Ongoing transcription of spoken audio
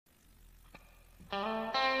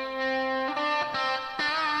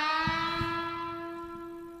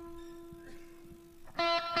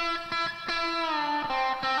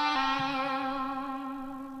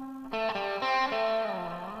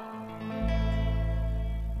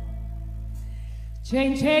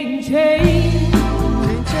Chain, chain, chain.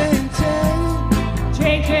 Chain, chain, chain.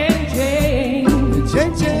 Chain, chain, chain.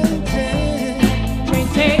 Chain, chain, chain. Chain,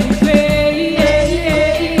 chain, chain. Yeah,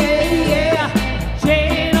 yeah, yeah.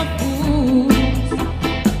 Chain of fools.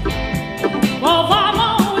 Oh,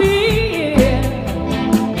 follow me.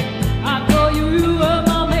 I thought you were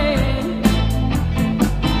my man,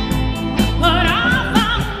 but I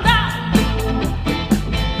found out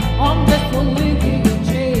on this one linking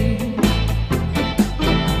chain.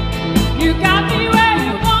 You got me where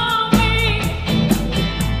you want me.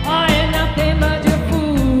 I ain't nothing but your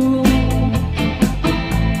fool.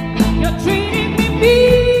 You're treating me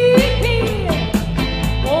mean.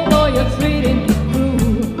 Oh boy, you're treating me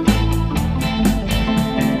cruel.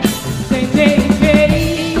 Chain, chain, chain.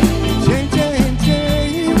 Chain, chain,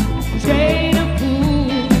 chain. Chain of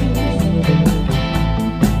fools.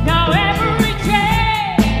 Now every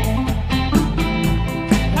chain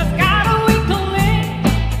has got a weak link.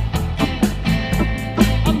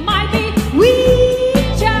 I might be weak,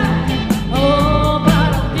 child. Oh,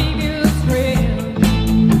 but I'll give you strength.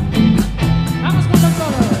 Vamos con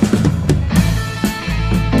todo.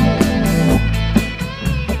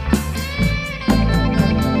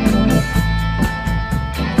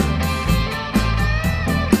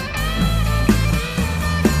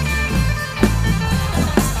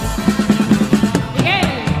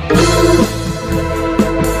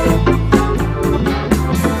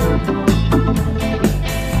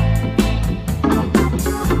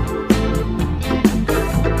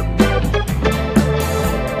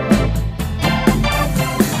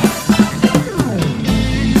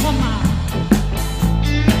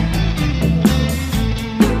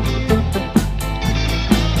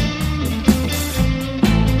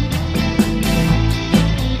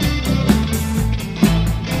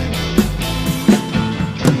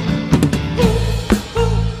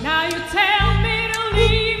 Now you tell me to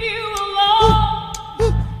leave you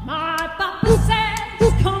alone. My papa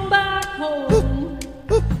says come back home.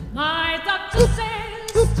 My doctor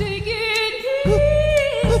says take it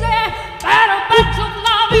easy. But a bunch of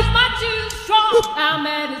love is much too strong. I'm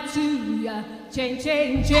at it to ya. Chain,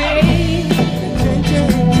 chain, chain. Chain, chain,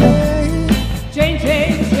 chain. Chain,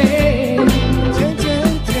 chain,